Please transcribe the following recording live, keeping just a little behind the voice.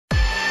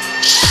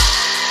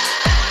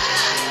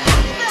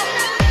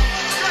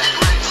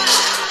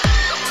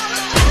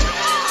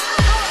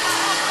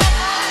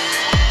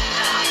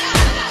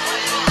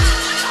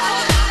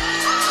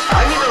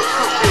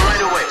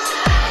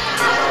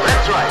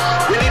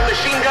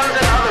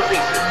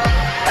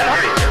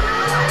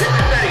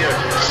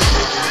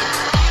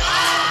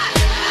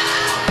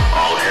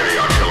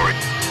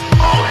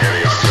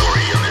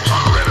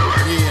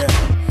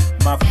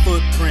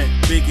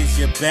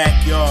your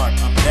backyard.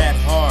 I'm that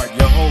hard,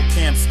 your whole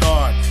camp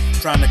scarred,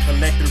 trying to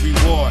collect the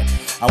reward.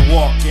 I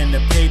walk and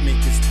the pavement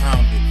gets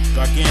pounded.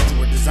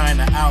 Gargantua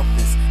designer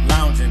outfits,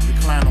 lounging,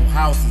 recline on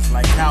houses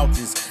like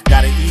couches.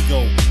 Got an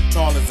ego,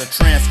 tall as a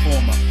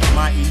transformer.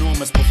 My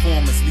enormous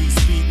performance leaves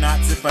speed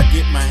knots if I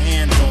get my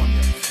hands on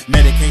you.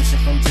 Medication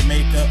from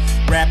Jamaica,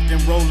 wrapped in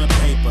rolling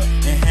paper,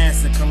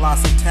 enhancing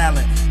colossal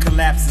talent,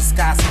 collapsing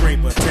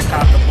skyscraper. Check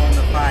out the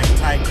bona fide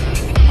titan.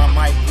 My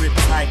mic grip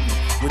tighten,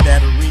 with that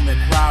arena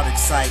crowd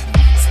exciting.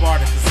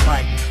 Spartacus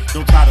fighting,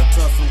 don't try to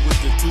tussle with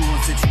the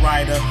 216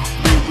 rider.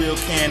 Three-wheel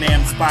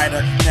Can-Am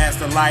Spider, past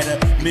the lighter,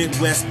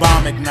 Midwest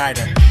bomb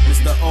igniter.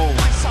 Mr. O,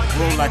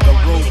 roll like a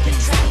road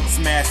beast,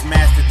 smash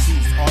Master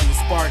Chiefs. All your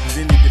Spartans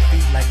in the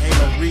defeat like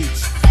Halo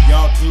Reach.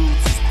 Y'all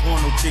dudes is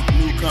porno chick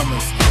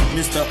newcomers.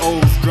 Mr.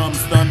 O's drums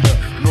thunder,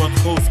 North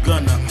Coast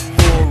gunner,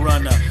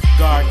 forerunner,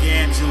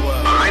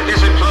 Gargantua. Alright,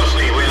 listen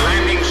closely. We're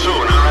landing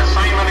soon. Our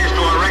assignment is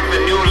to erect the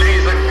new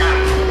laser gun.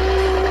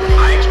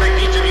 I expect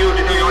each of you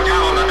to do your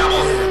job on the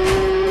double.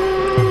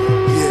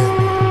 Yeah.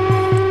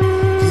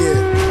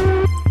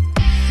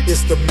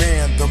 It's the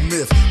man, the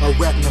myth,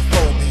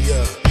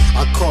 arachnophobia.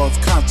 I cause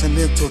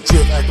continental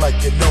drift, act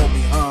like you know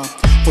me, huh?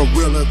 For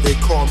realer, they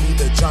call me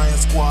the giant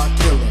squad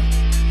killer.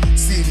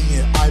 CD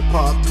and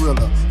iPod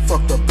thriller,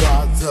 fuck the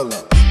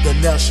Godzilla. The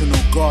National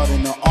Guard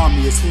and the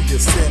Army is who you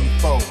send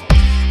for.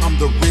 I'm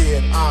the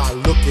red eye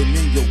looking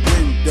in your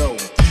window.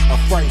 I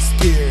fight,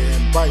 scare,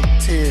 and bite,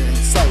 tear, and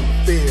sight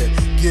fear,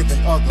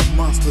 giving other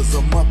monsters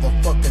a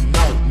motherfucking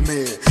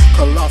nightmare.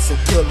 Colossal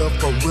killer,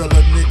 for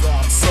realer, nigga,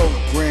 I'm so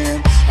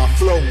grand. I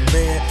flow,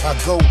 man, I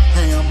go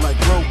ham like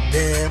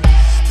Rodan.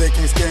 They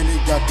can't stand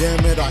it,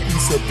 goddammit, I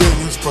eat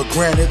civilians for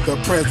granted. The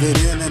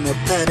president in a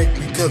panic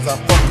because I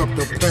fuck up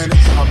the planet.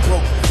 I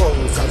broke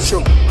foes, I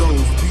choke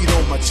those, beat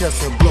on my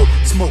chest and blow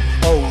smoke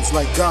O's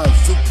like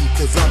Godzuki,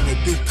 cause I'm the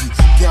dookie.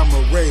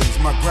 Gamma rays,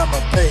 my grandma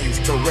pays,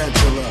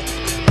 tarantula.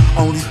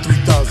 Only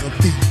 3,000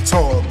 feet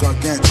tall,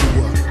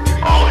 Gargantua.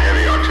 All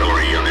heavy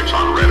artillery units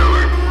on red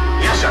alert.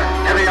 Yes, sir.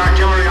 Heavy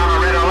artillery on a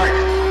red alert.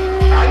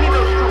 I need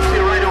those troops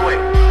here right away.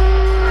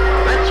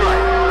 That's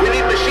right. We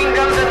need machine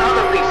guns and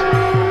other pieces.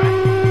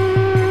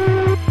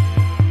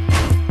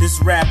 This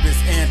rap is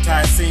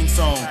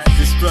anti-sing-song,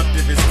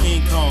 destructive as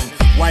King Kong.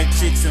 White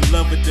chicks in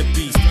love with the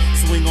beast,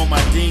 swing on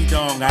my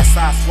ding-dong. I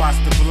side-swatch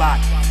the block,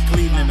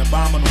 Cleveland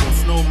abominable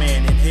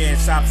snowman, and head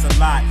shops a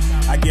lot.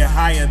 I get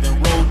higher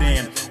than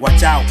Rodan.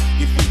 Watch out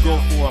if you go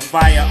for a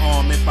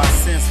firearm, if I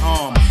sense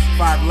harm.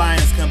 5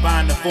 lions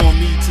combine to form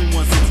me,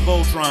 216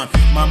 Voltron.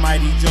 My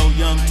mighty Joe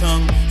Young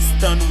tongue,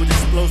 stunned with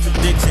explosive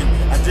diction.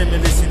 I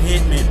demolition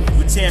hitman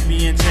with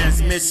champion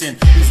transmission.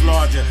 Who's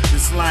larger, the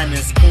slime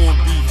is corned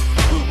beef.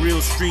 With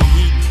real street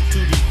heat, to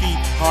defeat,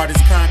 hard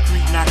as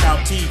concrete,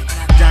 knockout teeth.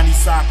 Johnny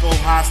Sacco,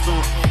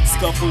 hostile,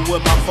 scuffle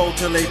with my foe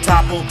till they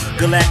topple.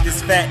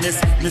 Galactus fatness,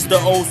 Mr.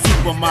 O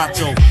super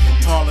macho,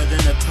 taller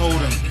than a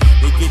totem.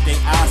 They get their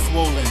eyes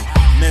swollen,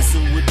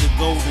 messing with the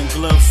golden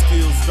glove,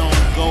 skill stone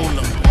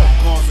golem,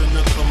 causing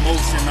a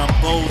commotion. I'm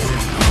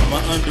bulging,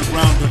 my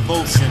underground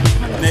devotion,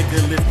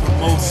 megalith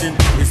promotion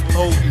is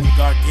potent,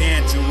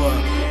 Gargantua.